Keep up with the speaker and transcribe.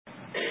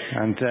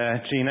And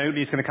Jean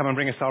Oatley is going to come and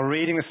bring us our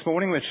reading this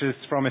morning, which is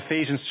from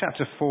Ephesians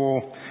chapter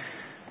 4,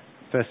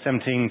 verse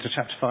 17 to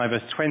chapter 5,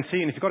 verse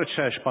 20. And if you've got a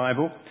church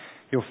Bible,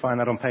 you'll find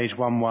that on page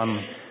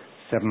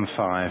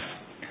 1175.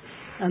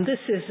 And this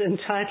is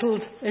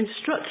entitled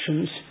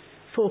Instructions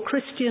for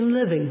Christian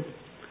Living.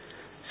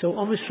 So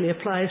obviously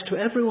applies to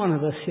every one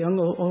of us, young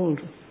or old.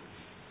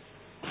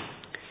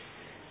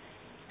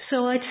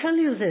 So I tell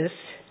you this,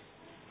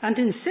 and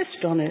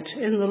insist on it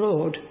in the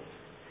Lord,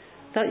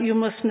 that you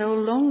must no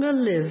longer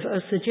live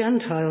as the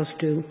Gentiles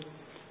do,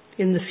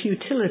 in the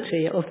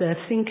futility of their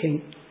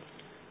thinking.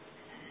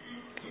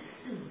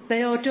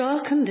 They are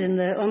darkened in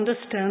their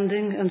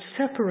understanding and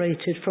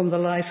separated from the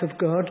life of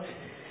God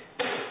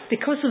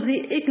because of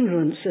the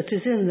ignorance that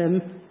is in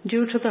them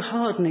due to the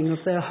hardening of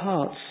their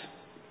hearts.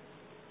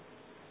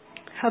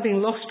 Having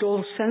lost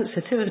all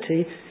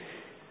sensitivity,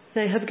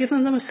 they have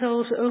given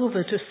themselves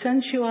over to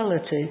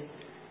sensuality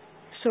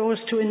so as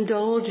to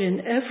indulge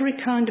in every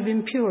kind of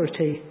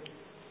impurity,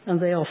 and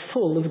they are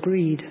full of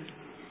greed.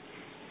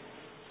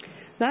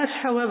 That,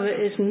 however,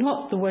 is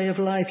not the way of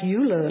life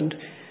you learned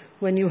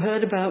when you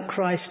heard about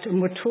Christ and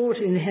were taught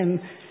in him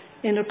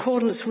in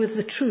accordance with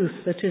the truth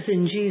that is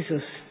in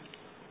Jesus.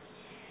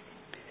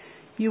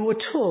 You were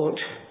taught,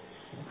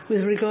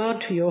 with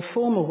regard to your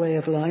former way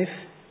of life,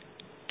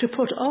 to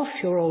put off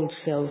your old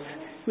self,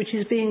 which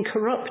is being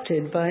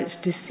corrupted by its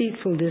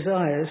deceitful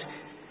desires,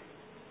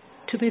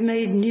 to be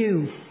made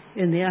new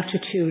in the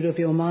attitude of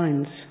your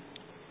minds,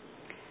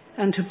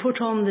 and to put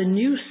on the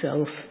new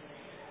self,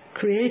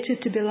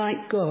 created to be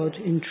like God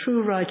in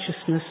true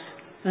righteousness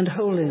and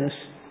holiness.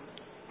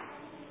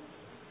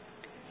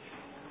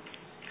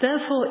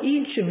 Therefore,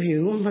 each of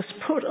you must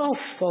put off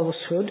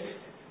falsehood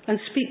and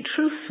speak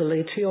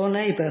truthfully to your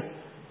neighbour,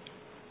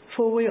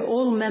 for we are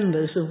all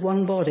members of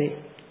one body.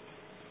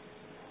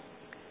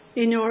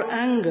 In your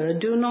anger,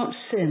 do not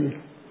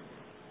sin.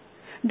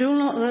 Do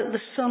not let the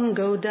sun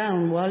go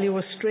down while you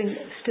are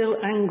still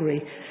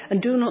angry,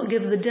 and do not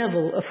give the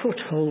devil a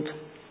foothold.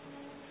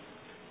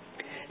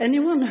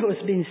 Anyone who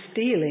has been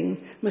stealing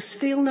must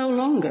steal no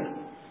longer,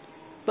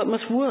 but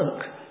must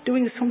work,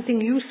 doing something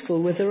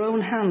useful with their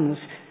own hands,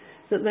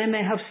 that they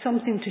may have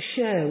something to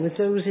share with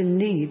those in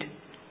need.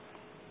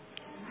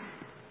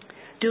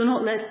 Do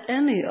not let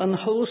any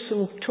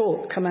unwholesome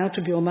talk come out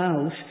of your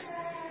mouths,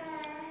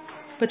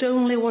 but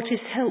only what is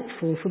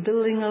helpful for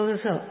building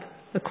others up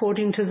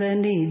according to their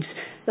needs,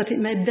 that it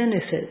may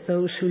benefit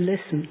those who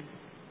listen.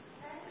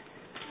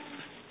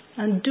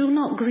 And do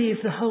not grieve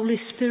the Holy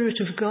Spirit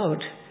of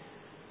God,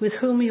 with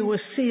whom you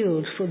were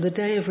sealed for the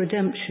day of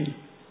redemption.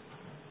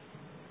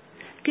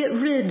 Get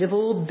rid of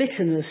all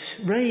bitterness,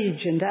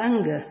 rage and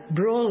anger,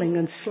 brawling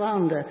and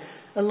slander,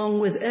 along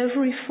with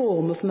every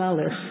form of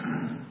malice.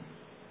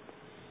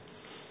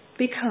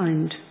 Be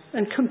kind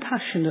and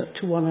compassionate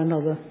to one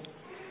another,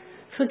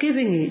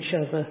 forgiving each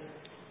other,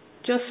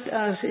 just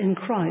as in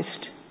Christ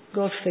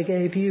God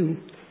forgave you.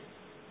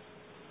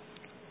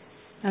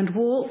 And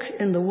walk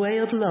in the way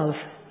of love,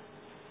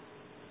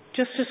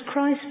 just as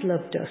Christ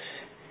loved us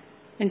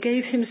and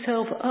gave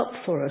himself up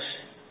for us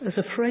as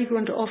a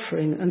fragrant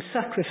offering and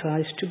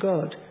sacrifice to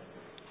God.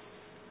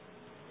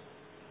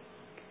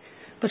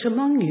 But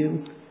among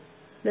you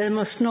there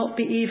must not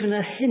be even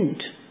a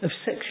hint of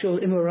sexual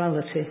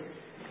immorality,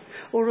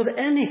 or of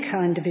any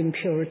kind of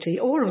impurity,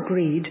 or of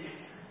greed,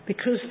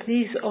 because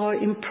these are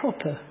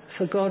improper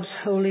for God's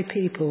holy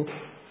people.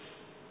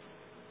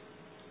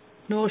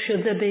 Nor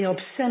should there be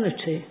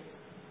obscenity,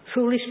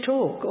 foolish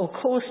talk, or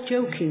coarse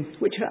joking,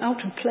 which are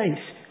out of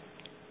place,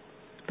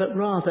 but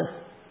rather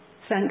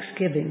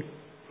thanksgiving.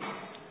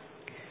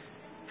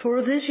 For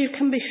of this you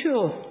can be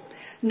sure,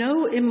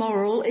 no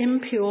immoral,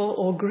 impure,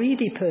 or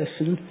greedy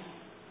person,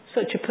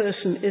 such a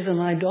person is an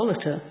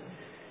idolater,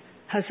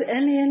 has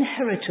any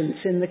inheritance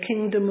in the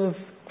kingdom of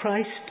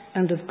Christ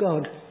and of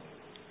God.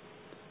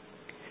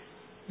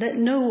 Let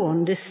no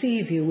one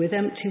deceive you with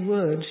empty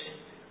words,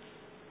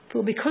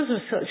 for because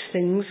of such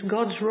things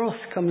God's wrath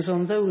comes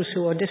on those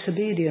who are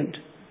disobedient.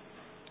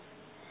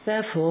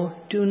 Therefore,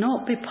 do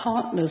not be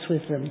partners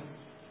with them.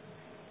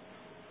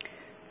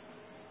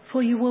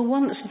 For you were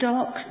once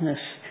darkness,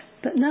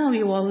 but now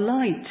you are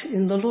light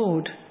in the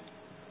Lord.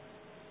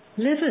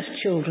 Live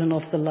as children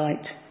of the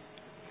light.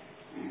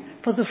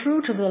 For the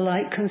fruit of the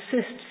light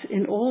consists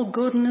in all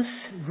goodness,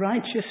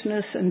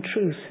 righteousness, and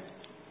truth.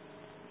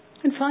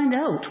 And find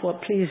out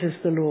what pleases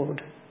the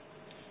Lord.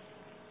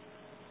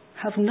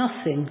 Have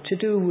nothing to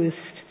do with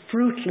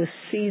fruitless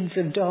seeds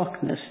of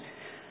darkness,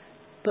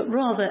 but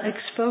rather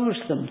expose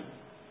them.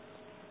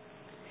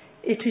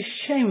 It is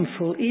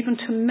shameful even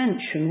to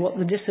mention what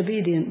the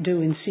disobedient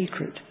do in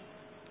secret.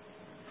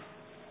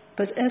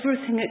 But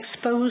everything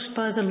exposed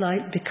by the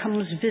light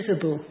becomes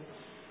visible,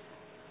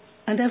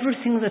 and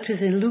everything that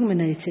is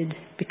illuminated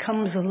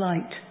becomes a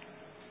light.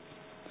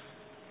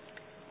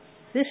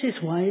 This is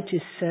why it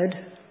is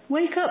said,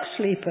 "Wake up,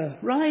 sleeper,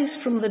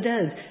 rise from the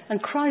dead,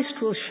 and Christ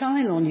will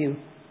shine on you."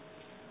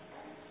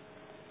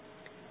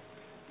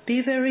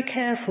 Be very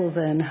careful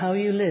then how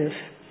you live,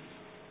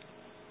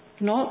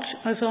 not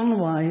as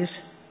unwise,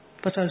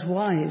 but as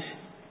wise,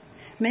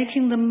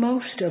 making the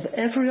most of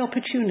every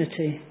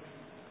opportunity,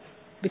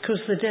 because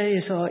the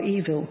days are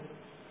evil.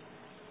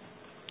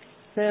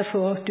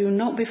 Therefore, do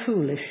not be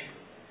foolish,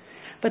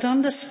 but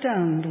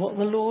understand what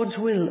the Lord's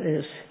will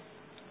is.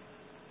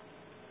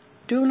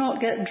 Do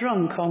not get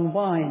drunk on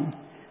wine,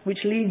 which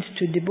leads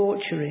to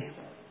debauchery.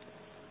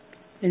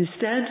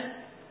 Instead,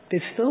 be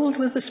filled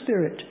with the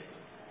Spirit,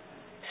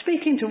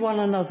 speaking to one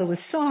another with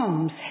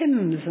psalms,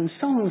 hymns, and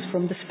songs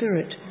from the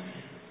Spirit.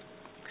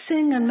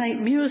 Sing and make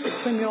music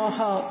from your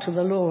heart to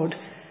the Lord,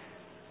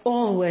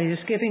 always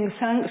giving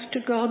thanks to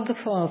God the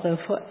Father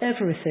for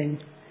everything,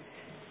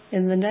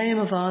 in the name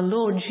of our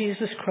Lord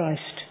Jesus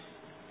Christ.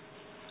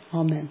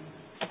 Amen.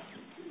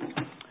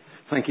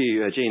 Thank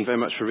you, Jean, very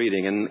much for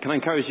reading. And can I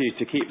encourage you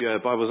to keep your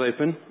Bibles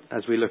open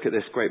as we look at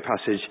this great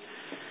passage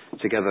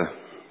together?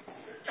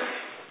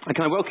 And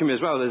can I welcome you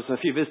as well? There's a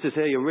few visitors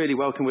here. You're really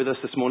welcome with us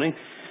this morning.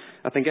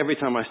 I think every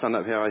time I stand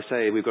up here, I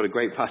say we've got a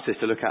great passage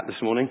to look at this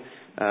morning.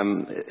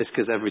 It's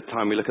because every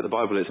time we look at the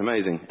Bible, it's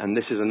amazing. And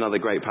this is another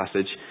great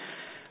passage.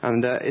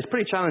 And it's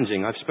pretty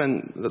challenging. I've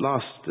spent the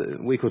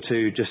last week or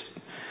two just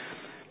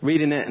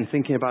reading it and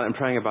thinking about it and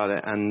praying about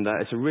it. And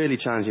it's a really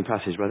challenging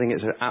passage, but I think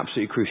it's an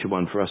absolutely crucial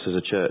one for us as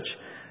a church.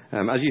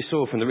 As you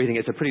saw from the reading,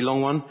 it's a pretty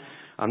long one.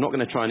 I'm not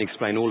going to try and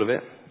explain all of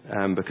it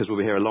because we'll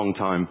be here a long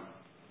time.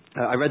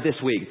 I read this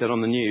week that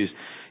on the news,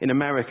 in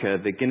America,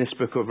 the Guinness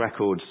Book of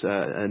Records,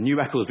 a new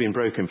record has been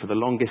broken for the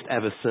longest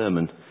ever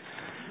sermon.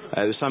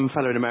 There was some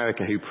fellow in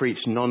America who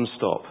preached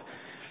non-stop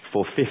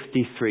for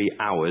 53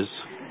 hours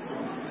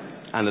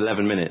and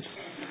 11 minutes.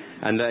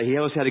 And he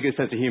also had a good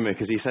sense of humour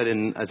because he said,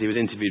 as he was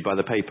interviewed by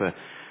the paper,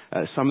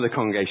 some of the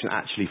congregation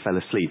actually fell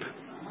asleep.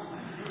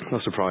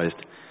 Not surprised.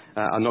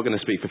 I'm not going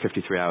to speak for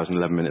 53 hours and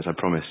 11 minutes, I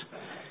promise.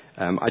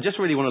 I just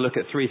really want to look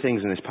at three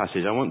things in this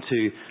passage. I want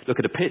to look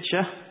at a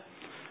picture,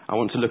 I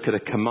want to look at a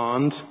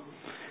command,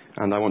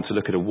 and I want to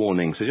look at a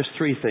warning. So just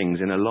three things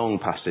in a long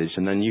passage,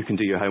 and then you can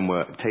do your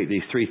homework, take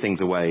these three things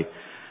away,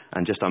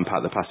 and just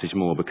unpack the passage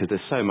more, because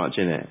there's so much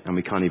in it, and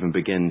we can't even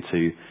begin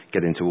to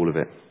get into all of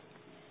it.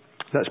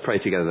 Let's pray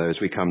together, though, as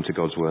we come to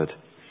God's Word.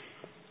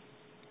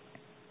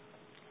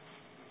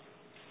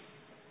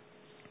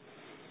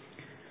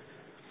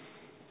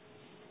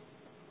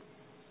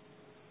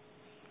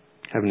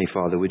 Heavenly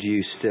Father, would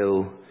you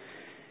still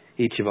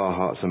each of our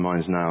hearts and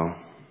minds now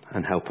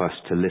and help us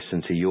to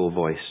listen to your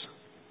voice,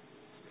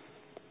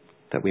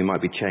 that we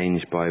might be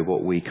changed by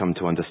what we come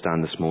to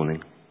understand this morning,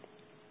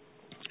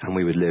 and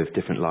we would live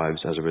different lives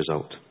as a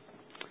result.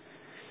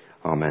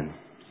 Amen.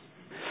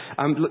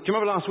 Look, do you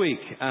remember last week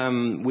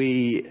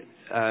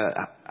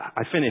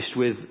I finished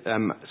with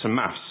some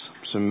maths,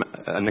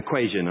 an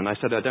equation, and I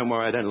said, don't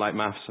worry, I don't like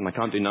maths and I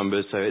can't do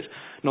numbers, so it's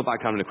not that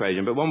kind of an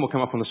equation, but one will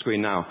come up on the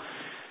screen now.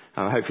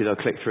 Hopefully they'll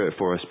click through it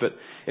for us. But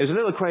it was a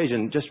little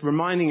equation just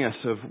reminding us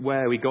of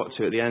where we got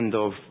to at the end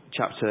of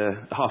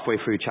halfway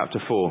through chapter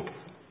 4.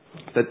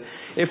 That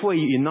if we're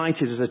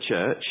united as a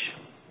church,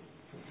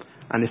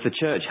 and if the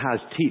church has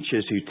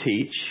teachers who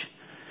teach,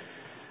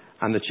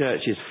 and the church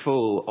is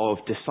full of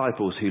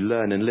disciples who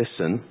learn and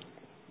listen,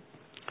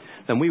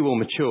 then we will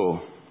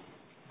mature,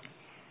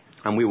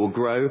 and we will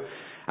grow,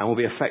 and we'll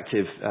be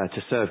effective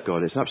to serve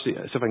God. It's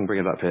absolutely. So if I can bring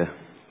it up here,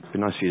 it'd be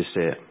nice for you to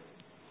see it.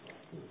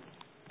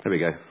 There we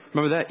go.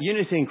 Remember that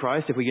unity in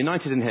Christ. If we're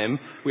united in Him,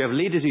 we have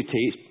leaders who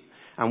teach,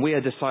 and we are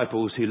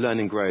disciples who learn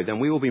and grow. Then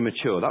we will be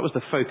mature. That was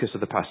the focus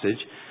of the passage,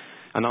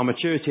 and our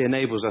maturity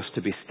enables us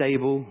to be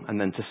stable and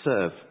then to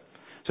serve.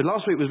 So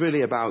last week was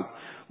really about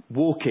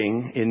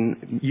walking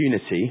in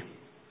unity.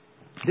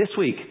 This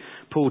week,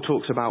 Paul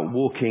talks about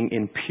walking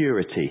in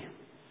purity.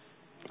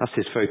 That's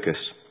his focus.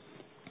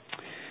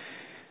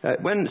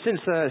 Since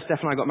Steph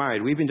and I got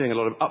married, we've been doing a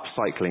lot of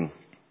upcycling.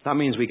 That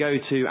means we go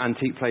to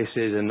antique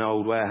places and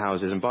old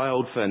warehouses and buy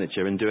old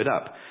furniture and do it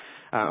up.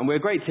 And we're a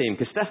great team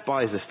because Steph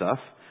buys the stuff,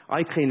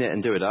 I clean it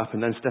and do it up,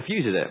 and then Steph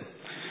uses it.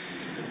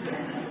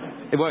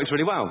 It works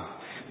really well.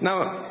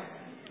 Now,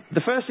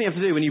 the first thing you have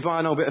to do when you buy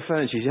an old bit of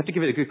furniture is you have to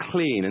give it a good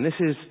clean. And this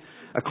is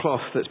a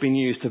cloth that's been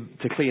used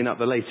to clean up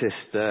the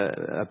latest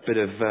bit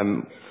of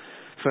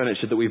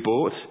furniture that we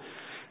bought.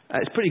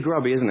 It's pretty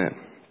grubby, isn't it?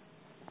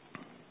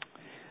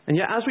 And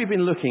yet, as we've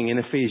been looking in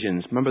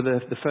Ephesians, remember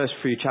the first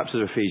few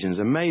chapters of Ephesians,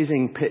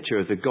 amazing picture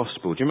of the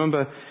gospel. Do you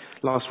remember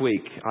last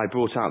week I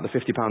brought out the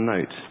 £50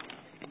 note?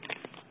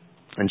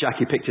 And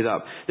Jackie picked it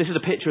up. This is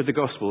a picture of the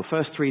gospel. The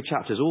first three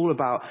chapters, all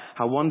about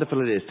how wonderful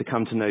it is to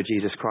come to know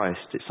Jesus Christ.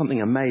 It's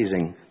something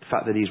amazing. The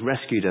fact that He's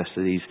rescued us,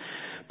 that He's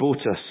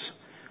brought us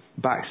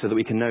back so that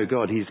we can know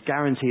God. He's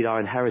guaranteed our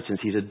inheritance.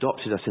 He's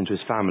adopted us into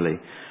His family.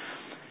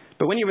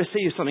 But when you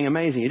receive something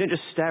amazing, you don't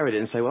just stare at it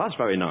and say, well, that's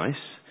very nice.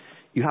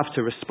 You have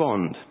to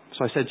respond.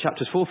 So I said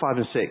chapters 4, 5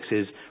 and 6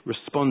 is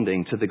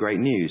responding to the great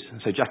news.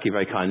 So Jackie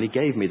very kindly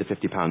gave me the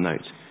 £50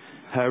 note.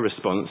 Her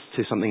response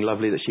to something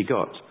lovely that she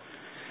got.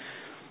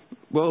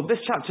 Well, this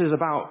chapter is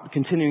about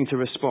continuing to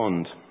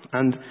respond.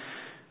 And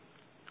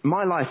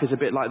my life is a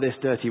bit like this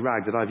dirty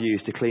rag that I've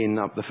used to clean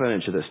up the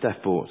furniture that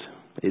Steph bought.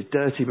 It's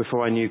dirty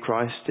before I knew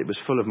Christ. It was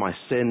full of my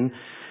sin.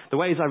 the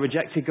ways I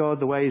rejected God,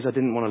 the ways I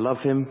didn't want to love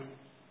him.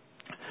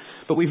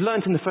 But we've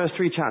learnt in the first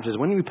 3 chapters,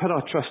 when we put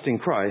our trust in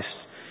Christ,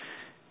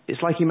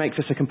 it's like he makes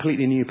us a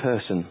completely new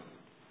person.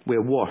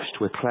 We're washed,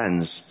 we're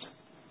cleansed.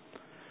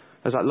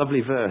 There's that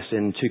lovely verse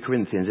in 2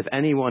 Corinthians, if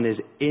anyone is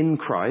in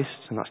Christ,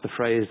 and that's the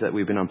phrase that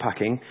we've been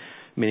unpacking,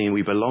 meaning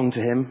we belong to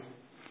him,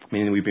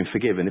 meaning we've been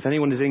forgiven. If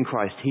anyone is in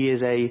Christ, he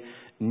is a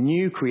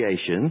new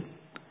creation.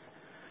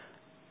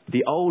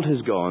 The old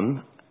has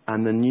gone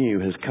and the new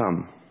has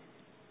come.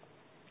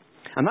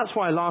 And that's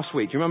why last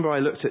week, you remember I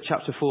looked at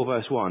chapter 4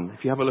 verse 1.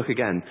 If you have a look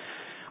again.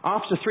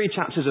 After 3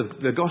 chapters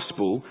of the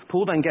gospel,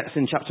 Paul then gets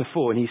in chapter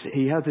 4 and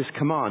he has this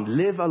command,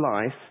 live a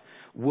life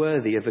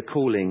worthy of the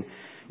calling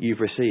you've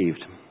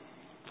received.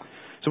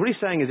 So what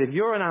he's saying is if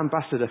you're an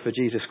ambassador for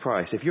Jesus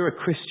Christ, if you're a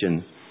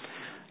Christian,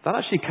 that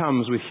actually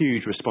comes with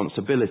huge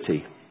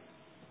responsibility.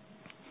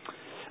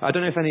 I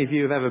don't know if any of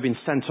you have ever been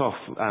sent off,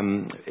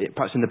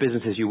 perhaps in the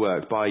businesses you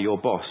work, by your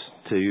boss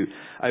to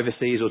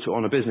overseas or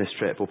on a business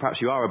trip, or perhaps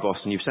you are a boss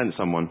and you've sent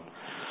someone.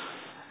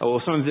 Or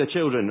some of the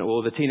children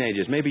or the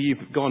teenagers, maybe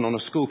you've gone on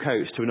a school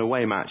coach to an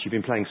away match, you've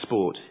been playing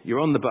sport, you're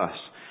on the bus.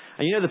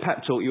 And you know the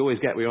pep talk you always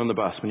get when you're on the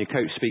bus, when your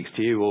coach speaks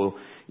to you or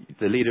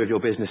the leader of your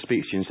business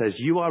speaks to you and says,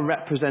 you are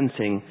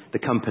representing the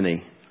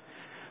company,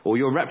 or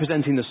you're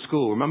representing the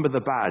school, remember the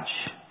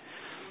badge.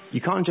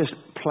 You can't just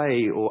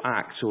play or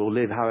act or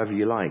live however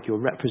you like, you're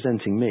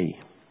representing me.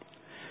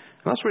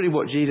 And that's really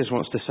what Jesus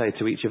wants to say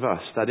to each of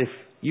us, that if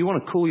you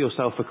want to call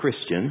yourself a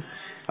Christian,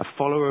 a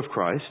follower of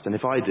Christ, and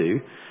if I do,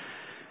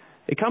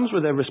 it comes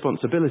with a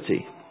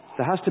responsibility.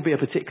 There has to be a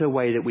particular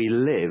way that we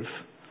live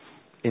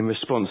in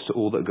response to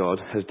all that God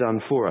has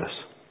done for us.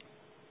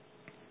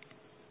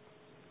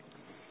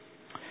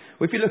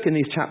 Well, if you look in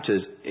these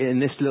chapters, in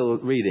this little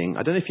reading,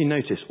 I don't know if you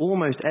notice,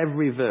 almost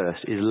every verse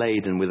is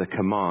laden with a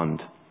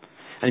command.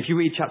 And if you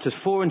read chapters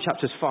 4 and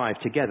chapters 5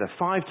 together,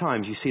 5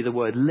 times you see the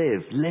word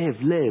live, live,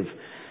 live.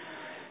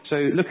 So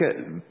look at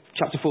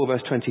chapter 4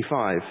 verse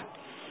 25.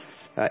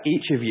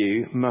 Each of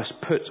you must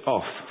put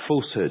off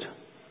falsehood.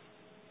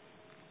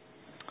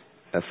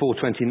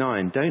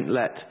 4:29, don't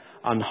let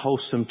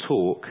unwholesome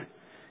talk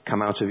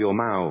come out of your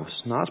mouths.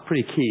 Now that's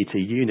pretty key to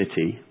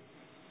unity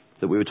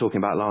that we were talking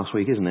about last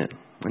week, isn't it?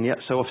 And yet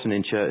so often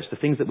in church, the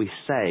things that we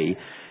say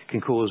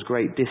can cause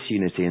great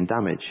disunity and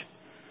damage.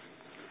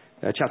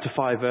 Chapter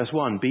 5 verse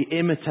 1, be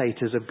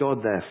imitators of God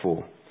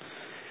therefore.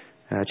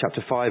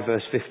 Chapter 5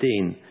 verse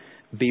 15,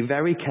 be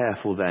very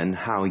careful then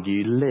how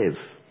you live.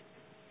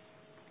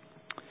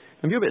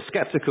 If you're a bit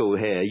sceptical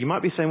here, you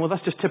might be saying, well,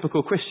 that's just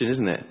typical Christian,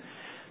 isn't it?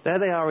 There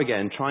they are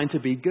again, trying to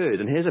be good.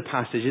 And here's a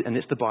passage, and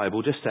it's the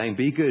Bible, just saying,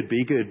 be good,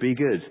 be good, be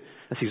good.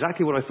 That's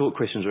exactly what I thought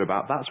Christians were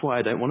about. That's why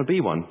I don't want to be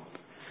one.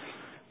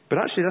 But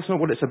actually, that's not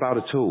what it's about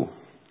at all.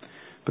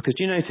 Because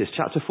do you notice,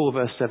 chapter 4,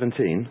 verse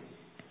 17,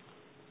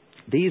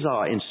 these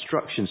are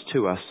instructions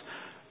to us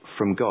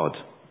from God.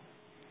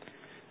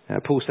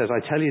 Paul says,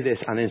 I tell you this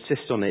and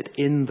insist on it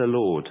in the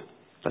Lord.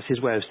 That's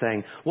his way of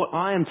saying, what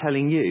I am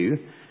telling you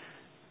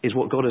is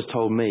what God has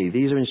told me.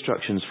 These are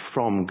instructions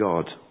from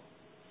God.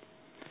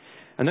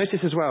 And notice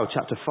as well,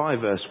 chapter 5,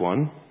 verse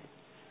 1,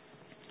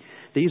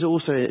 these are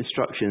also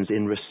instructions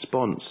in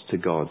response to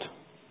God.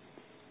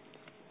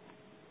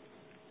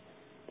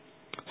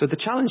 So the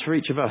challenge for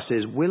each of us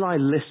is, will I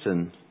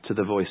listen to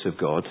the voice of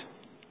God?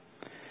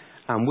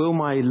 And will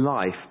my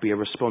life be a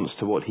response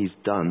to what he's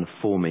done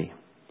for me?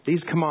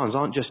 These commands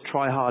aren't just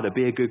try harder,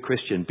 be a good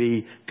Christian,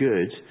 be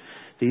good.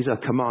 These are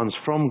commands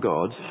from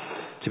God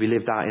to be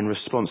lived out in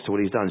response to what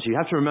he's done. So you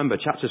have to remember,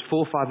 chapters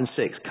 4, 5 and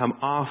 6 come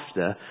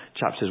after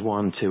chapters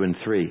 1, 2 and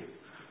 3. And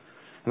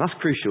that's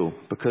crucial,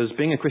 because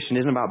being a Christian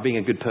isn't about being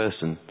a good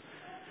person.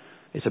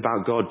 It's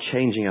about God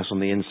changing us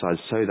on the inside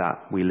so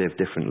that we live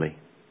differently.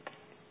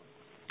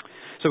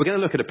 So we're going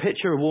to look at a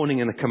picture, a warning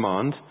and a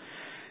command.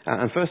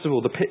 And first of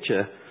all, the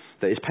picture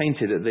that is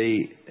painted at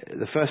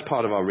the first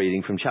part of our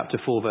reading from chapter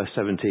 4 verse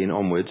 17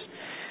 onwards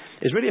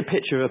is really a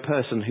picture of a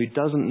person who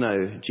doesn't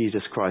know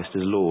Jesus Christ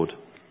as Lord.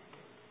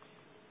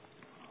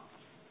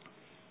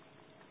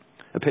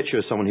 A picture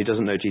of someone who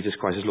doesn't know Jesus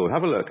Christ as Lord.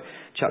 Have a look.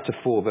 Chapter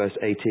 4 verse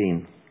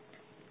 18.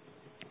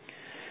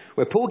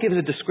 Where Paul gives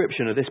a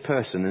description of this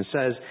person and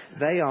says,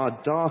 they are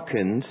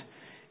darkened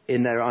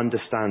in their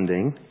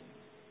understanding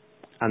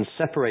and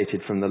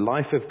separated from the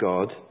life of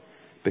God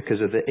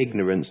because of the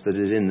ignorance that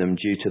is in them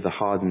due to the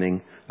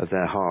hardening of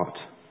their heart.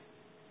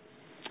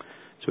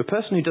 So a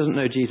person who doesn't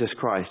know Jesus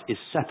Christ is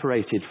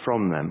separated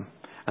from them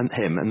and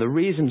him. And the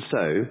reason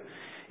so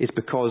is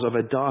because of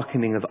a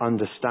darkening of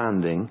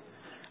understanding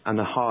and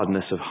a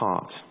hardness of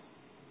heart.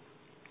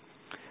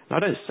 Now, I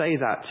don't say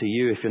that to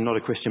you if you're not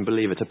a Christian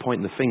believer to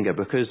point the finger,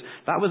 because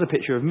that was a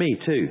picture of me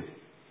too.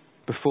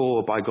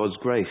 Before, by God's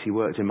grace, he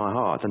worked in my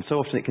heart. And so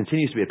often it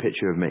continues to be a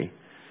picture of me.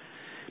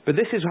 But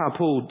this is how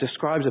Paul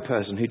describes a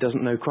person who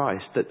doesn't know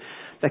Christ. That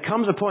there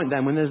comes a point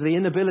then when there's the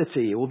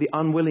inability or the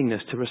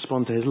unwillingness to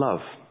respond to his love.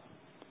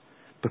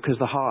 Because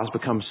the heart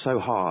has become so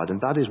hard. And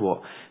that is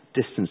what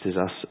distances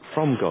us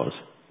from God.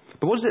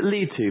 But what does it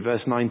lead to?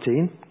 Verse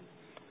 19.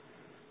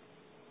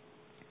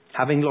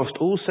 Having lost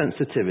all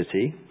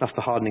sensitivity, that's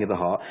the hardening of the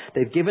heart,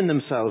 they've given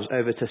themselves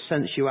over to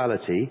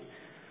sensuality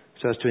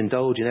so as to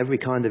indulge in every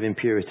kind of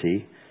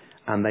impurity,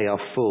 and they are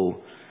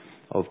full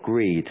of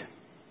greed.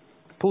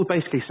 Paul's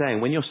basically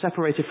saying, when you're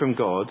separated from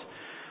God,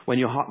 when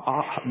your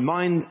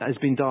mind has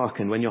been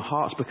darkened, when your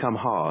heart's become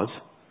hard,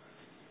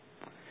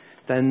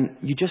 then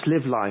you just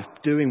live life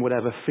doing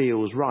whatever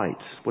feels right,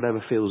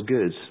 whatever feels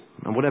good,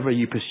 and whatever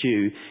you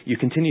pursue, you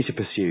continue to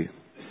pursue.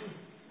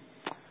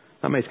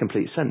 That makes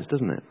complete sense,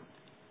 doesn't it?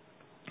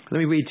 Let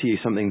me read to you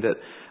something that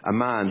a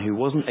man who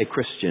wasn't a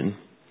Christian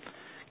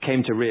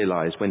came to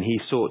realize when he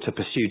sought to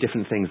pursue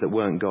different things that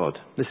weren't God.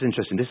 This is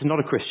interesting. This is not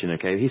a Christian,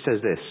 okay? He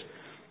says this.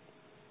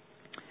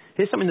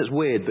 Here's something that's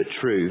weird but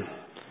true.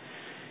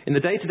 In the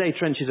day-to-day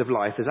trenches of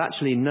life, there's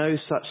actually no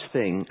such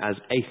thing as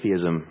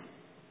atheism.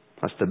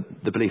 That's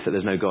the belief that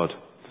there's no God.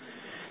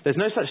 There's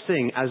no such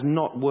thing as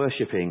not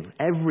worshipping.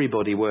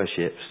 Everybody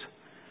worships.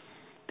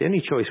 The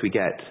only choice we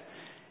get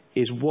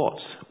is what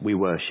we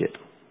worship.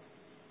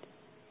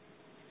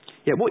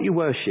 Yet what you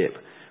worship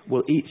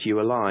will eat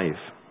you alive.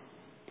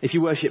 If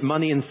you worship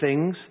money and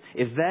things,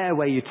 if they're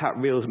where you tap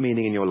real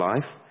meaning in your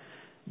life,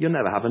 you'll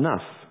never have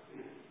enough.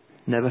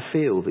 Never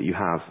feel that you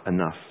have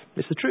enough.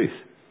 It's the truth.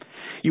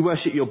 You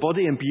worship your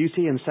body and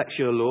beauty and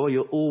sexual allure,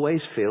 you'll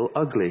always feel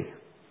ugly.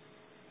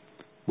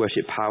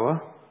 Worship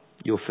power,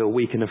 you'll feel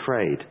weak and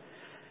afraid.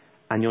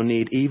 And you'll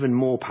need even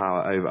more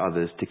power over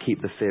others to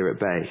keep the fear at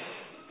bay.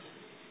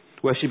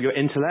 Worship your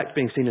intellect,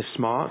 being seen as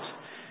smart,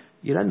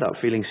 you'll end up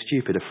feeling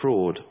stupid, a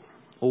fraud,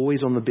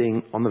 always on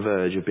the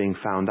verge of being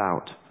found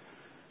out,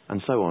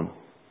 and so on.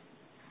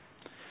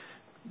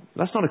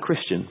 That's not a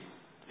Christian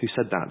who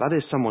said that. That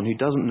is someone who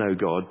doesn't know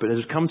God, but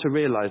has come to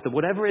realize that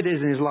whatever it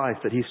is in his life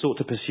that he sought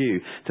to pursue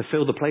to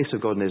fill the place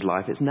of God in his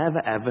life, it's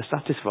never ever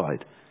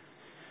satisfied.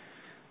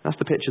 That's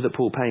the picture that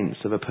Paul paints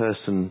of a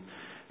person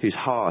whose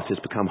heart has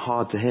become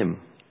hard to him,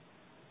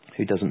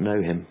 who doesn't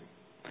know him.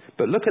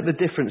 But look at the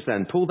difference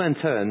then. Paul then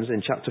turns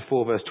in chapter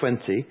 4 verse 20.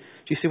 Do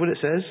you see what it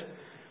says?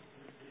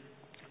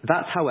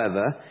 That,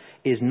 however,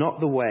 is not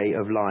the way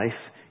of life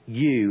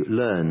you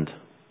learned.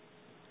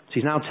 So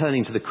he's now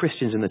turning to the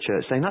Christians in the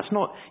church saying, that's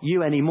not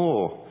you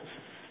anymore.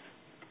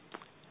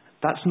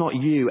 That's not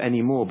you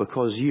anymore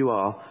because you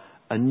are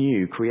a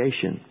new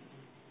creation.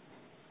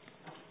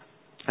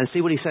 And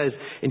see what he says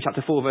in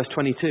chapter 4 verse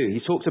 22.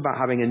 He talks about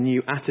having a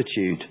new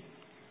attitude,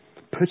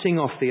 putting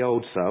off the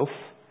old self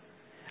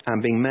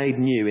and being made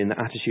new in the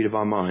attitude of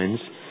our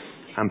minds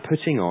and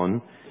putting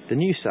on the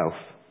new self.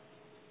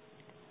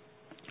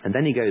 And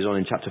then he goes on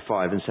in chapter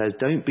 5 and says,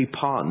 don't be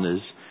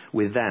partners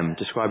with them,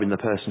 describing the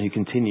person who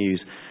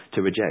continues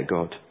to reject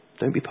God.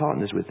 Don't be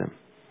partners with them.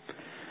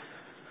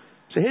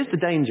 So here's the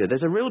danger.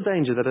 There's a real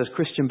danger that as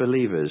Christian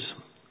believers,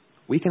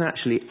 we can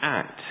actually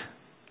act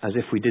as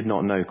if we did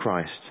not know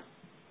Christ.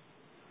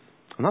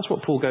 And that's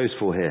what Paul goes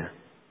for here.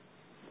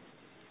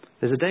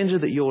 There's a danger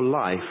that your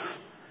life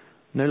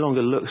no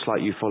longer looks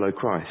like you follow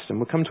Christ. And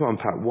we'll come to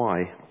unpack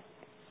why.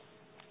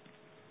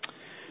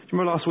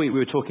 Remember last week we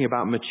were talking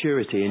about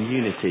maturity and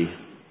unity.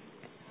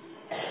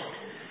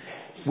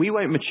 We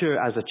won't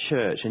mature as a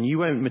church, and you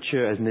won't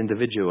mature as an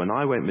individual, and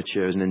I won't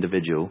mature as an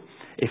individual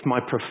if my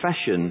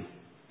profession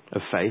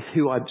of faith,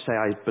 who I say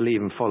I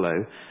believe and follow,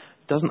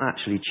 doesn't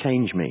actually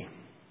change me.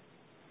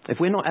 If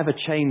we're not ever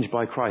changed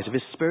by Christ, if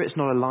His Spirit's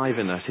not alive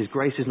in us, His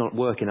grace is not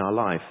working in our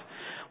life,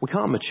 we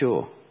can't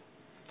mature.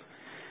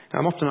 Now,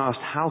 I'm often asked,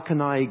 how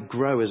can I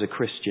grow as a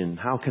Christian?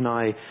 How can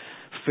I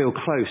feel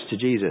close to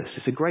Jesus?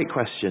 It's a great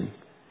question.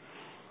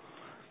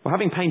 Well,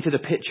 having painted a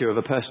picture of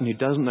a person who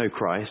doesn't know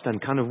Christ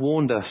and kind of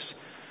warned us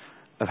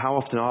of how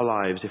often our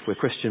lives, if we're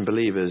Christian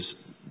believers,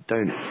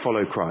 don't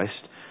follow Christ,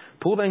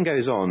 Paul then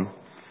goes on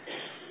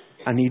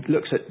and he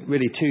looks at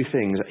really two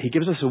things. He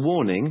gives us a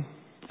warning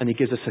and he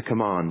gives us a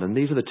command. And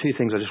these are the two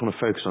things I just want to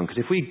focus on,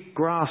 because if we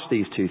grasp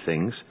these two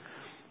things,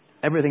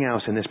 everything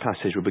else in this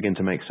passage will begin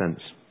to make sense.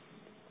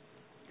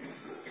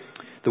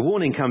 The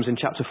warning comes in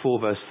chapter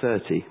 4 verse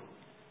 30.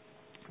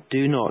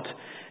 Do not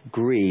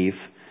grieve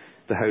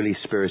the Holy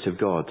Spirit of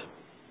God.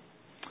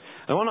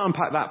 I want to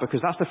unpack that because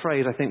that's the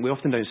phrase I think we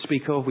often don't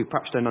speak of, we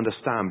perhaps don't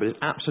understand, but it's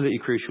absolutely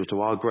crucial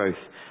to our growth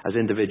as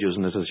individuals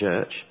and as a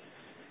church.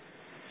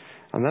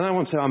 And then I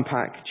want to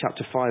unpack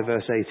chapter 5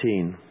 verse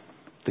 18,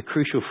 the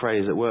crucial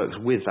phrase that works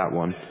with that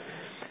one,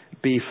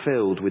 be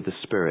filled with the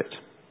Spirit.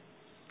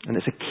 And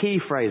it's a key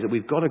phrase that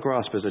we've got to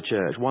grasp as a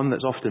church, one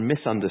that's often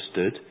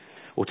misunderstood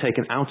or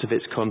taken out of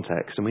its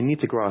context, and we need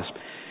to grasp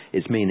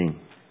its meaning.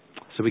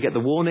 So we get the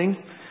warning,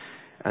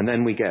 and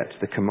then we get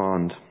the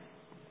command.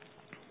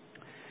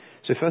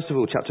 So first of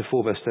all, chapter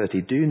 4 verse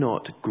 30, do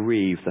not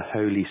grieve the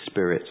Holy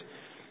Spirit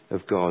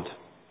of God.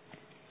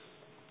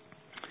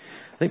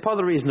 I think part of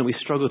the reason that we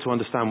struggle to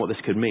understand what this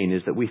could mean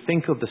is that we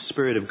think of the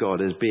Spirit of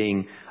God as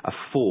being a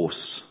force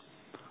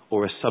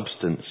or a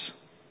substance.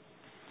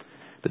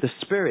 But the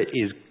Spirit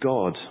is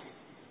God.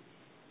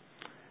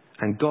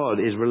 And God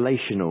is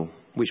relational,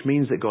 which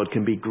means that God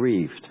can be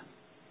grieved.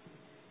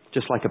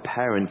 Just like a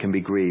parent can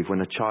be grieved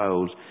when a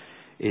child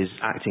is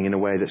acting in a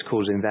way that's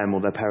causing them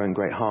or their parent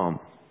great harm.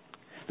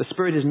 The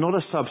Spirit is not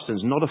a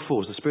substance, not a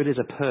force. The Spirit is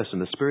a person.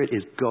 The Spirit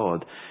is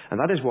God. And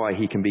that is why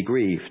he can be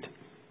grieved.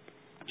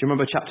 Do you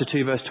remember chapter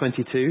 2, verse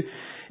 22?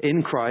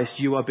 In Christ,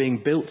 you are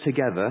being built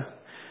together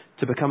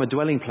to become a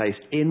dwelling place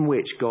in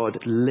which God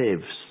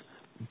lives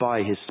by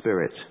his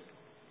Spirit.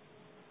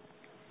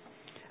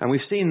 And we've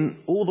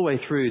seen all the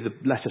way through the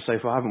letter so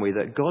far, haven't we,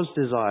 that God's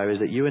desire is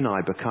that you and I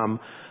become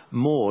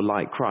more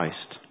like Christ.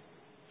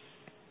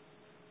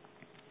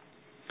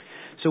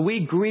 So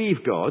we grieve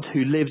God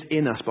who lives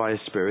in us by his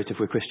Spirit, if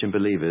we're Christian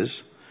believers,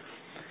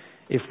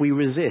 if we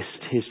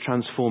resist his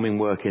transforming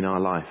work in our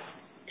life.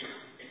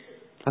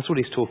 That's what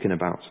he's talking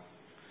about.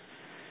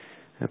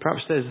 Now,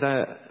 perhaps there's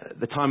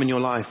the time in your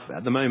life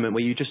at the moment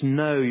where you just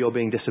know you're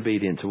being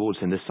disobedient towards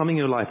him. There's something in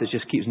your life that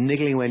just keeps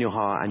niggling away in your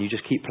heart and you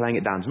just keep playing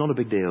it down. It's not a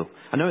big deal.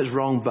 I know it's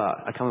wrong,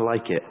 but I kind of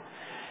like it.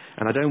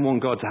 And I don't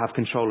want God to have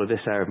control of this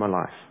area of my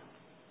life.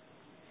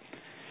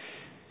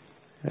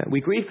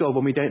 We grieve God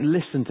when we don't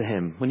listen to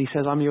him. When he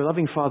says, I'm your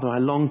loving Father and I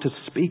long to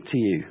speak to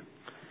you.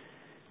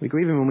 We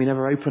grieve him when we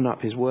never open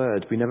up his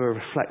word. We never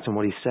reflect on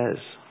what he says.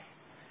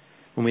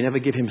 When we never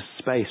give him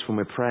space when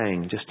we're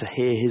praying just to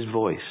hear his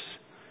voice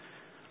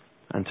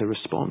and to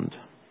respond.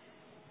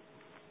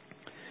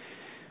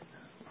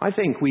 I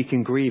think we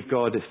can grieve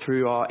God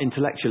through our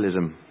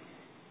intellectualism.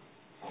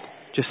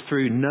 Just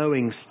through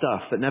knowing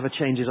stuff that never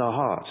changes our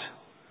heart.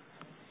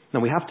 Now,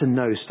 we have to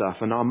know stuff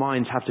and our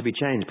minds have to be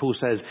changed. Paul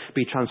says,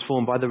 be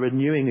transformed by the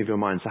renewing of your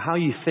mind. So how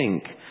you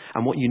think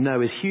and what you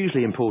know is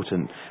hugely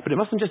important. But it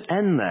mustn't just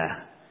end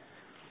there.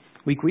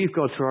 We grieve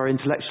God through our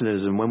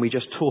intellectualism when we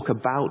just talk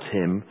about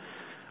him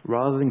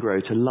rather than grow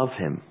to love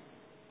him.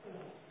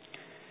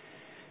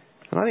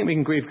 And I think we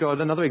can grieve God,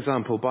 another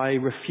example, by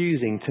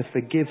refusing to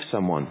forgive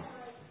someone.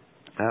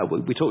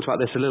 We talked about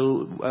this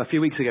a few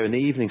weeks ago in the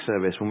evening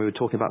service when we were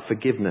talking about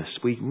forgiveness.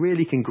 We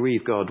really can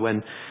grieve God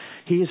when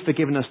he has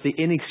forgiven us the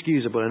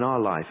inexcusable in our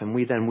life and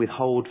we then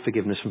withhold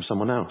forgiveness from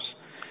someone else.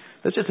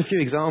 There's just a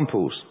few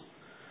examples.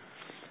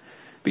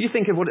 But you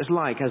think of what it's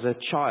like as a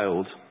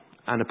child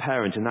and a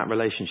parent in that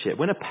relationship.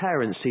 When a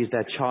parent sees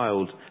their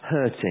child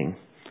hurting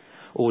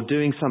or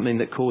doing something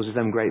that causes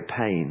them great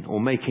pain or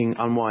making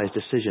unwise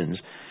decisions,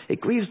 it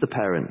grieves the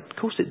parent. Of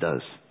course it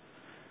does.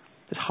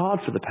 It's hard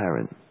for the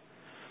parent.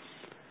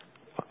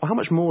 How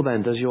much more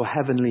then does your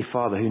heavenly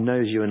Father who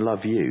knows you and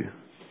loves you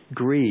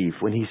grieve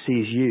when he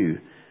sees you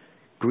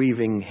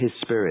grieving his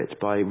Spirit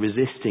by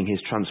resisting his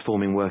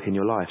transforming work in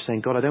your life,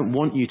 saying, God, I don't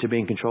want you to be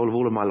in control of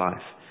all of my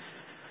life.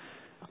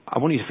 I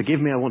want you to forgive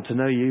me, I want to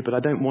know you, but I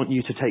don't want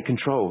you to take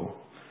control.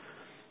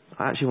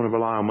 I actually want to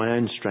rely on my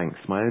own strength,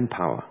 my own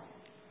power.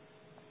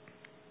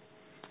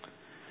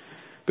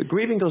 But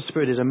grieving God's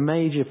Spirit is a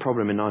major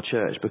problem in our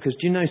church because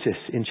do you notice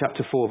in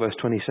chapter 4 verse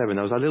 27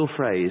 there was a little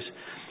phrase,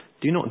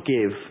 do not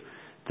give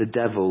the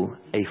devil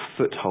a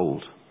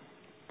foothold.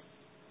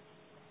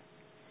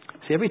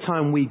 See, every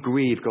time we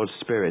grieve God's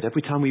Spirit,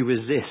 every time we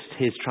resist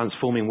his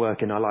transforming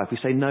work in our life, we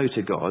say no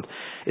to God,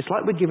 it's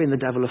like we're giving the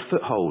devil a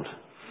foothold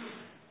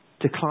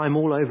to climb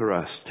all over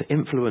us, to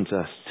influence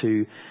us,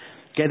 to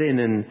get in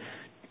and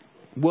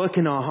work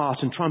in our heart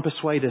and try and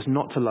persuade us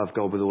not to love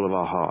God with all of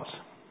our heart.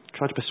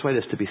 Try to persuade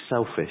us to be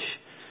selfish,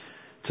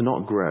 to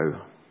not grow.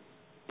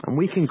 And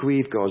we can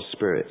grieve God's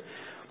Spirit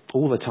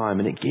all the time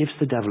and it gives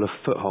the devil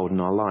a foothold in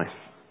our life.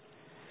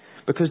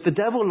 Because the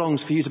devil longs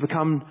for you to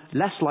become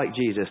less like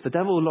Jesus. The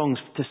devil longs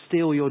to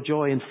steal your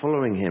joy in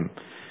following him.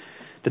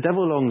 The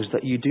devil longs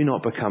that you do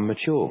not become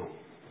mature.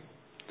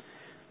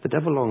 The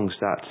devil longs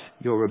that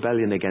your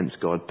rebellion against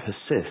God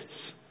persists.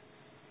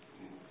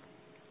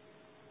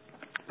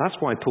 That's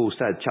why Paul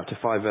said, chapter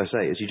 5, verse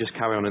 8, as you just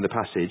carry on in the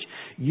passage,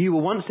 you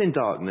were once in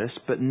darkness,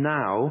 but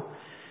now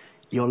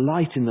you're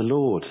light in the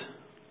Lord.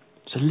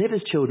 So live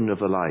as children of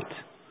the light.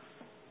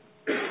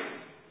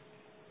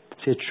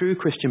 See, a true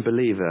Christian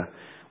believer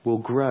will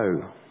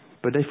grow.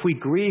 But if we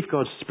grieve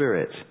God's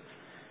Spirit,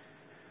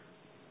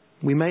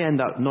 we may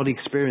end up not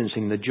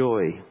experiencing the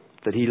joy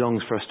that he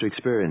longs for us to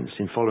experience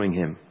in following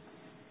him.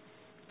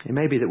 It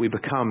may be that we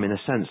become, in a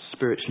sense,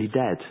 spiritually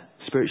dead,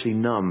 spiritually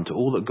numb to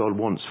all that God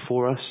wants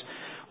for us,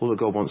 all that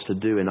God wants to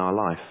do in our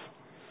life.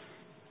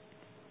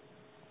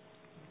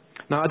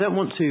 Now, I don't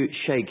want to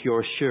shake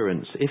your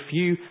assurance. If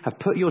you have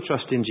put your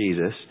trust in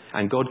Jesus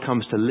and God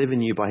comes to live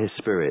in you by his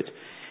Spirit,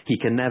 he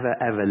can never,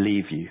 ever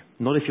leave you.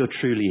 Not if you're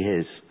truly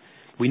his.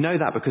 We know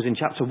that because in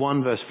chapter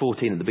 1, verse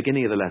 14, at the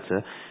beginning of the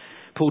letter,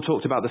 Paul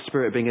talked about the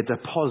Spirit being a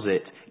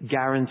deposit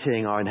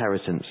guaranteeing our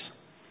inheritance.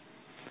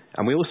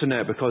 And we also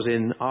know it because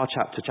in our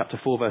chapter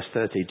 4, verse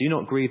 30, do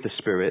not grieve the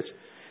Spirit.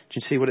 Do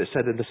you see what it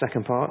said in the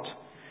second part?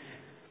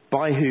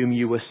 By whom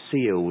you were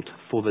sealed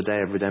for the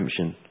day of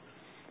redemption.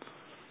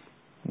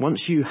 Once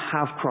you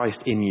have Christ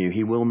in you,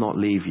 he will not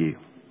leave you.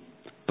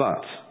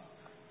 But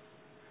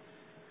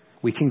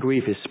we can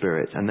grieve his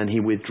Spirit and then he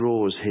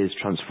withdraws his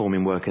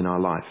transforming work in our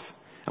life.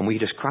 And we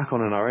just crack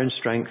on in our own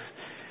strength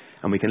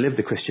and we can live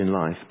the Christian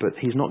life. But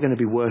he's not going to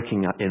be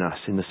working in us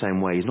in the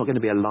same way. He's not going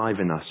to be alive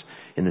in us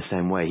in the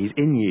same way. He's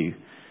in you,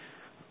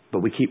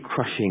 but we keep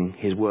crushing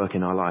his work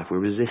in our life. We're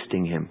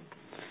resisting him.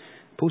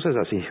 Paul says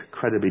that's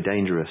incredibly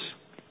dangerous.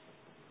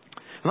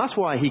 And that's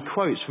why he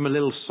quotes from a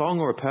little song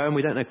or a poem.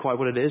 We don't know quite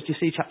what it is. Do you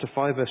see chapter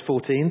 5, verse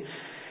 14?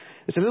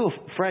 It's a little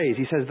phrase.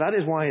 He says, that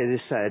is why it is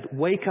said,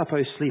 wake up,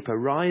 O sleeper,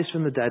 rise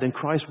from the dead, and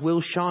Christ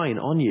will shine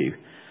on you.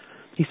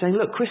 He's saying,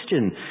 look,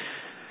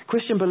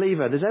 Christian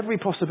believer, there's every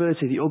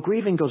possibility that you're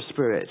grieving God's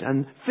Spirit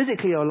and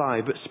physically you're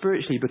alive, but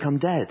spiritually become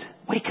dead.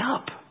 Wake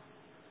up.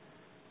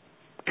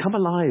 Come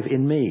alive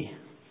in me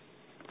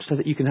so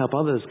that you can help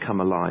others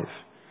come alive.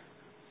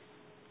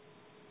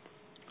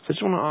 So I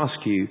just want to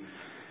ask you,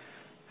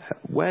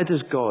 where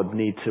does God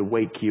need to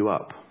wake you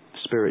up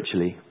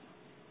spiritually?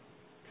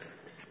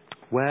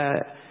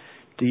 Where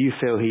do you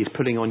feel he's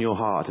putting on your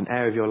heart an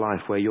area of your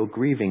life where you're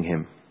grieving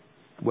him,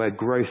 where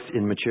growth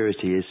in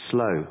maturity is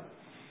slow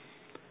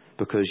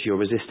because you're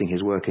resisting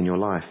his work in your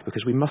life?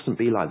 Because we mustn't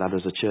be like that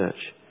as a church.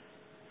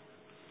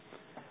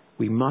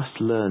 We must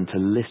learn to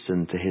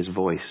listen to his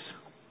voice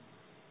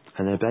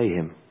and obey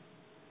him.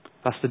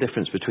 That's the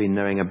difference between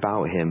knowing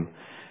about him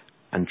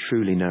and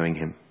truly knowing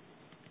him.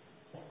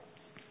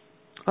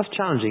 That's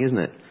challenging, isn't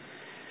it?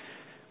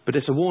 But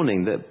it's a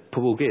warning that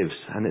Paul gives,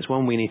 and it's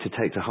one we need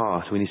to take to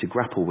heart, we need to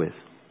grapple with.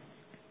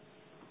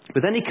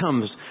 But then he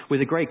comes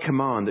with a great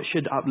command that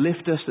should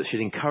uplift us, that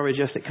should encourage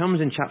us. It comes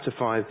in chapter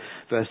 5,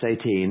 verse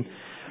 18.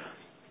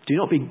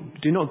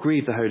 Do not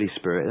grieve the Holy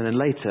Spirit, and then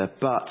later,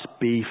 but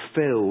be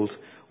filled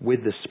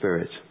with the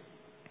Spirit.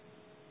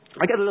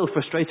 I get a little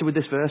frustrated with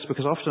this verse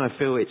because often I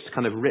feel it's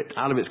kind of ripped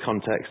out of its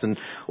context, and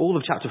all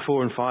of chapter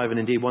 4 and 5 and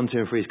indeed 1, 2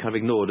 and 3 is kind of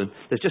ignored, and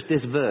there's just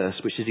this verse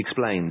which is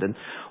explained, and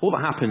all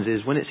that happens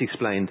is when it's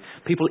explained,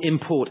 people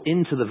import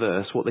into the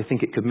verse what they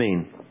think it could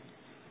mean.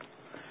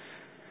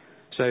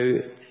 So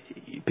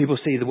people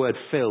see the word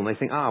fill and they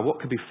think, what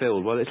could be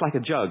filled? Well, it's like a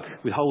jug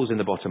with holes in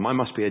the bottom. Mine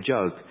must be a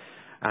jug,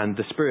 and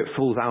the Spirit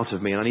falls out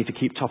of me and I need to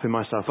keep topping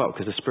myself up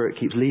because the Spirit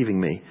keeps leaving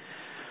me.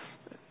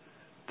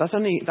 That's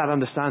only that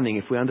understanding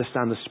if we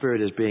understand the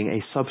Spirit as being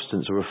a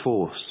substance or a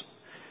force.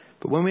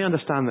 But when we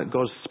understand that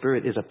God's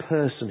Spirit is a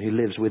person who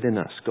lives within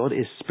us, God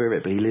is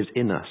Spirit, but he lives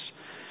in us.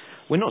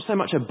 We're not so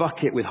much a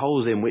bucket with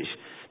holes in which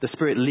the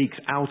Spirit leaks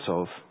out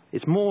of.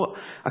 It's more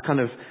a kind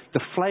of, the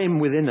flame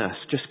within us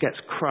just gets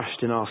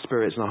crushed in our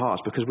spirits and our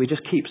hearts because we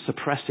just keep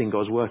suppressing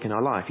God's work in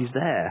our life. He's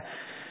there,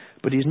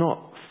 but he's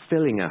not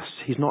filling us.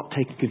 He's not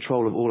taking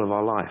control of all of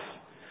our life.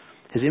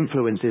 His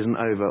influence isn't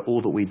over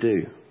all that we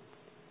do.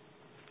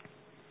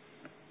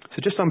 So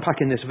just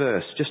unpacking this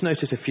verse, just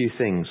notice a few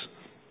things.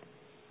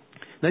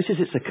 Notice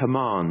it's a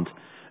command,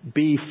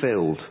 be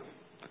filled.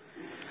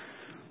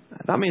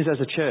 That means as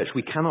a church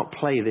we cannot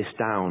play this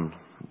down.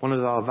 One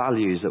of our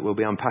values that we'll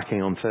be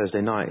unpacking on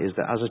Thursday night is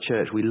that as a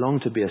church we long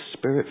to be a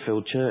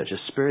Spirit-filled church,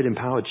 a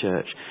Spirit-empowered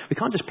church. We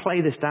can't just play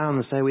this down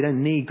and say we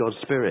don't need God's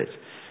Spirit.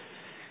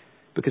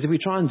 Because if we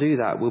try and do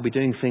that, we'll be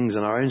doing things in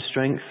our own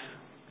strength.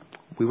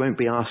 We won't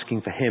be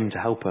asking for him to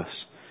help us.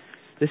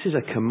 This is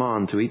a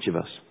command to each of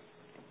us.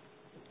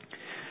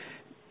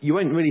 You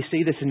won't really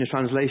see this in your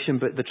translation,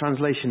 but the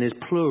translation is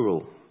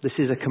plural. This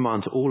is a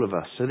command to all of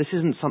us. So this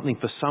isn't something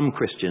for some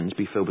Christians,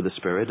 be filled with the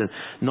Spirit, and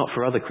not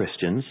for other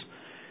Christians.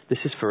 This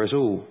is for us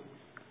all.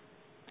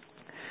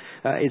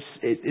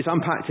 It's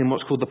unpacked in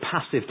what's called the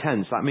passive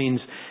tense. That means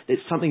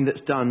it's something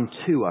that's done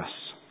to us.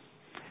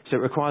 So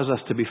it requires us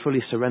to be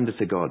fully surrendered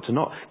to God, to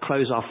not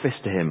close our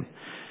fist to him,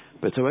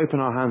 but to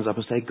open our hands up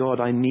and say, God,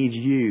 I need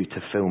you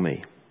to fill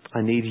me.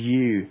 I need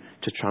you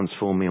to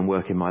transform me and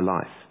work in my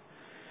life.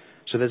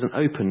 So there's an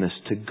openness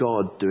to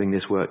God doing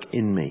this work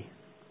in me.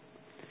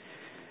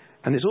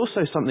 And it's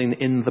also something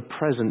in the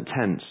present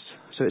tense.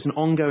 So it's an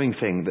ongoing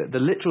thing. The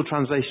literal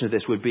translation of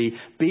this would be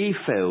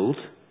filled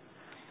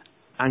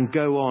and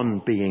go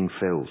on being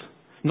filled.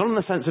 Not in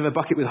the sense of a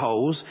bucket with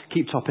holes,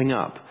 keep topping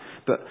up.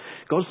 But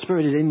God's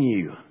Spirit is in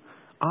you.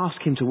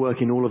 Ask him to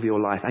work in all of your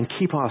life and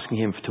keep asking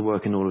him to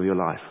work in all of your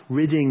life.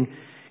 Ridding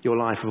your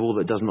life of all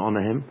that doesn't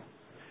honour him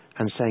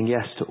and saying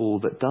yes to all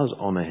that does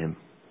honour him.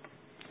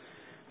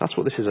 That's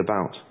what this is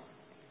about.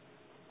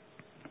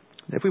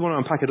 If we want to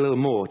unpack it a little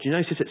more, do you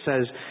notice it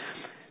says,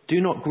 do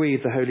not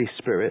grieve the Holy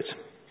Spirit.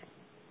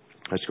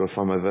 Let's go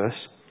find my verse.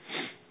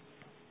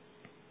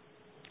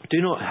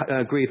 Do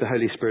not grieve the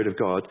Holy Spirit of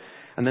God.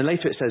 And then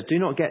later it says, do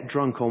not get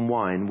drunk on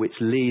wine, which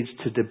leads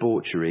to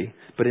debauchery,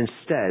 but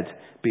instead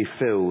be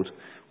filled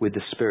with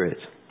the Spirit.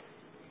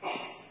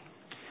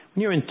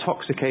 When you're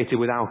intoxicated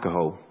with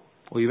alcohol,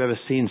 or you've ever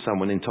seen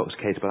someone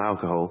intoxicated by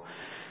alcohol,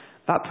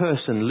 that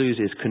person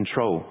loses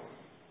control.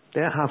 They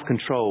don't have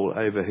control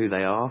over who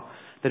they are.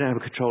 They don't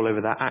have control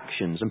over their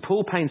actions. And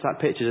Paul paints that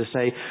picture to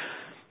say,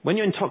 when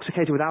you're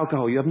intoxicated with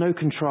alcohol, you have no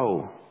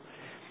control.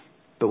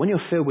 But when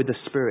you're filled with the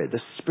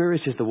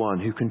Spirit is the one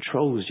who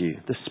controls you.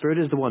 The Spirit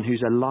is the one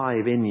who's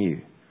alive in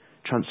you,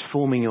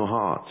 transforming your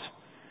heart.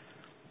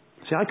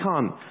 See, I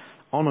can't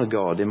honour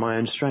God in my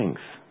own strength.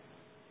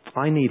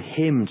 I need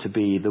him to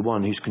be the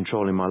one who's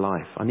controlling my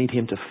life. I need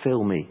him to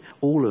fill me,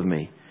 all of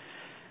me,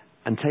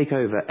 and take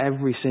over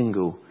every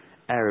single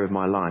area of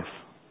my life.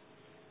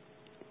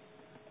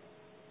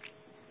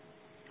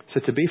 So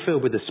to be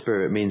filled with the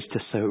Spirit means to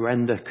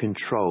surrender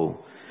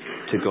control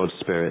to God's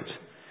Spirit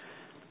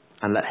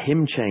and let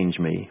him change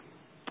me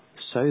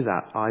so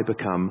that I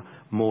become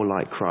more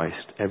like Christ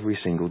every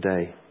single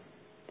day.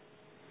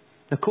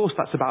 Of course,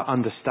 that's about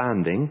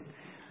understanding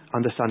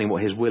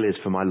what his will is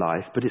for my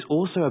life, but it's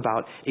also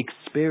about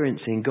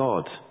experiencing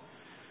God,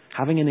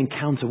 having an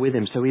encounter with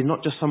him. So he's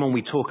not just someone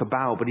we talk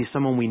about, but he's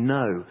someone we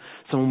know,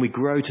 someone we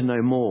grow to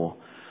know more,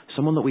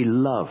 someone that we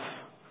love,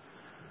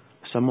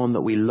 someone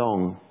that we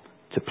long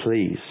to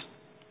please.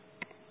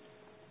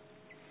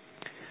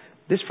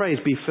 This phrase,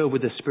 be filled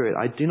with the Spirit,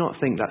 I do not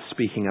think that's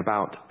speaking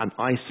about an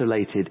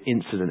isolated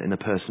incident in a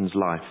person's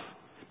life,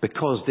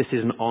 because this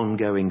is an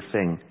ongoing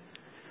thing.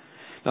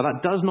 Now,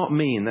 that does not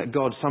mean that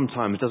God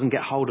sometimes doesn't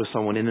get hold of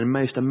someone in the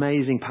most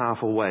amazing,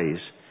 powerful ways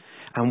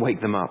and wake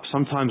them up.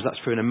 Sometimes that's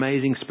through an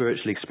amazing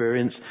spiritual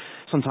experience.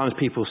 Sometimes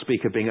people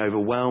speak of being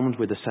overwhelmed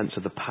with a sense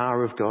of the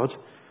power of God.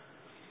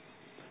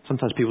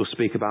 Sometimes people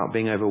speak about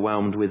being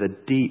overwhelmed with a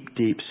deep,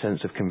 deep sense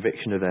of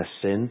conviction of their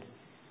sin.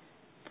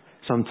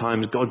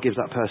 Sometimes God gives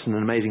that person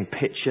an amazing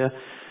picture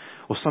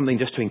or something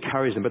just to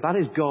encourage them. But that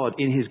is God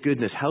in his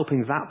goodness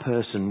helping that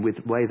person with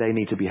the way they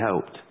need to be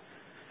helped.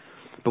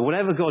 But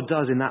whatever God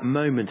does in that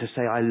moment to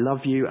say, I love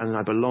you and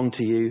I belong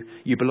to you,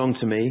 you belong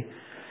to me,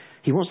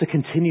 he wants to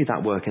continue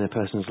that work in a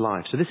person's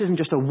life. So this isn't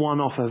just a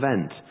one-off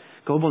event.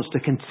 God wants to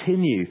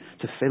continue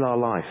to fill our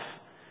life,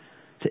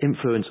 to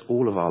influence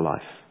all of our life.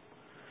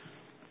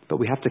 But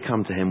we have to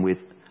come to him with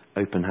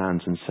open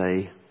hands and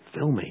say,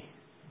 fill me.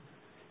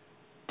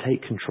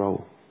 Take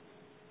control.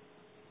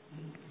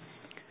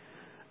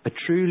 A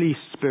truly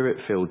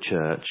Spirit-filled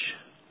church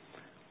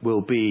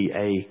will be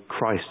a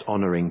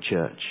Christ-honouring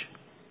church.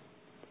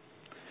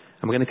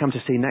 And we're going to come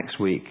to see next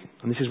week,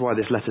 and this is why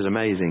this letter is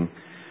amazing,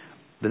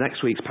 the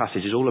next week's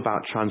passage is all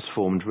about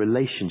transformed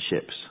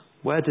relationships.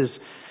 Where does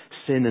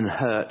sin and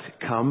hurt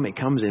come? It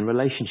comes in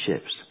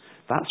relationships.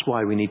 That's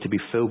why we need to be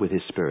filled with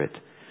his Spirit,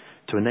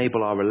 to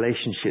enable our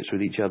relationships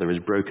with each other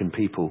as broken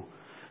people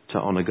to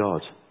honour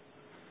God.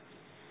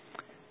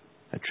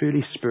 A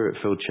truly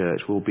Spirit-filled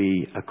church will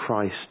be a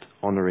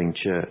Christ-honouring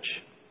church.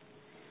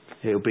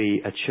 It will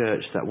be a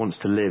church that wants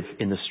to live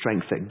in the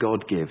strength that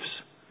God gives.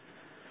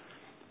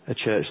 A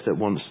church that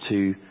wants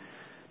to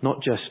not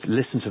just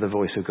listen to the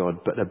voice of God,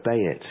 but obey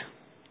it.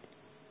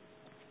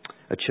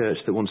 A church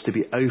that wants to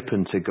be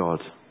open to God,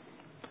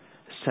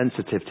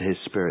 sensitive to his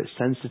Spirit,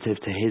 sensitive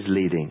to his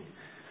leading.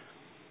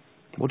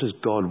 What does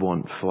God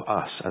want for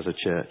us as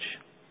a church?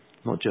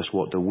 Not just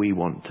what do we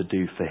want to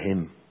do for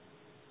him.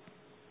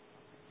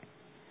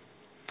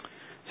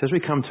 So as we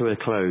come to a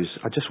close,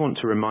 I just want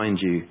to remind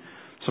you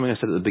something I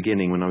said at the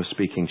beginning when I was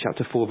speaking.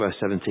 Chapter 4, verse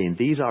 17.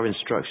 These are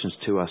instructions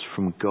to us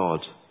from God.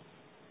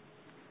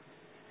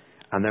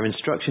 And they're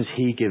instructions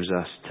he gives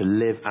us to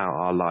live out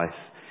our life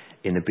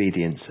in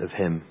obedience of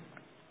him.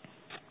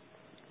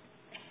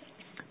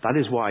 That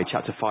is why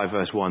chapter 5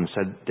 verse 1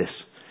 said this.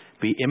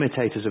 Be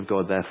imitators of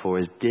God, therefore,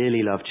 as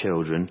dearly loved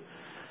children,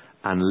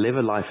 and live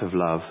a life of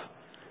love,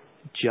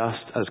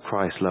 just as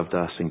Christ loved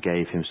us and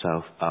gave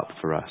himself up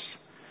for us.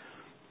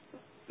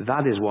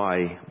 That is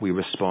why we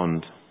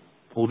respond.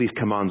 All these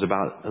commands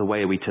about the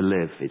way we to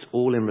live, it's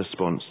all in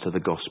response to the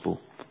gospel.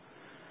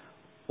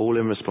 All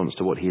in response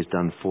to what he has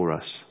done for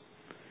us.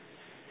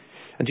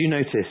 And do you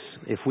notice,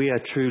 if we are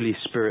truly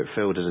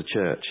Spirit-filled as a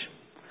church,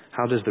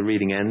 how does the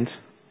reading end?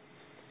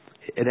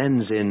 It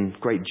ends in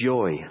great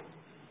joy.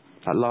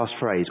 That last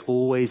phrase,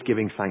 always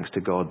giving thanks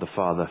to God the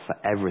Father for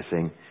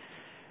everything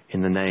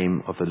in the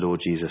name of the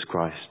Lord Jesus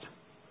Christ.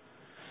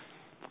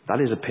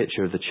 That is a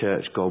picture of the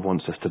church God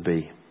wants us to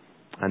be.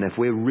 And if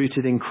we're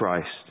rooted in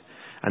Christ,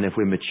 and if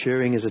we're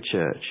maturing as a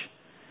church,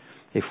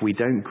 if we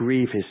don't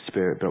grieve his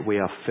Spirit, but we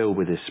are filled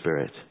with his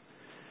Spirit,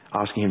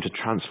 asking him to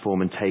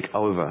transform and take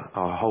over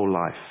our whole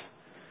life,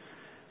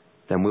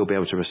 then we'll be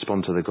able to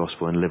respond to the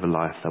gospel and live a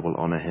life that will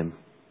honour him.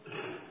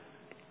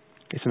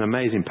 It's an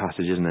amazing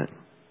passage, isn't it?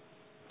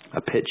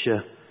 A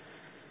picture,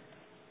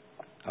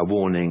 a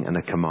warning, and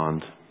a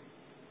command.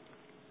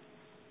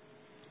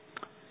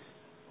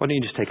 Why don't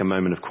you just take a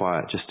moment of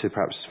quiet just to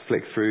perhaps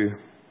flick through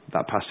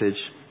that passage,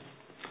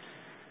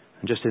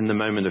 and just in the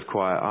moment of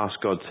quiet ask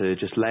God to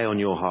just lay on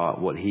your heart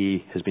what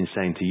he has been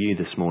saying to you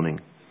this morning.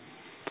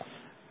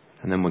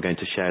 And then we're going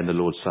to share in the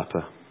Lord's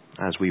Supper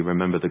as we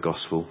remember the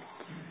gospel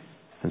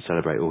and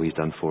celebrate all he's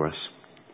done for us.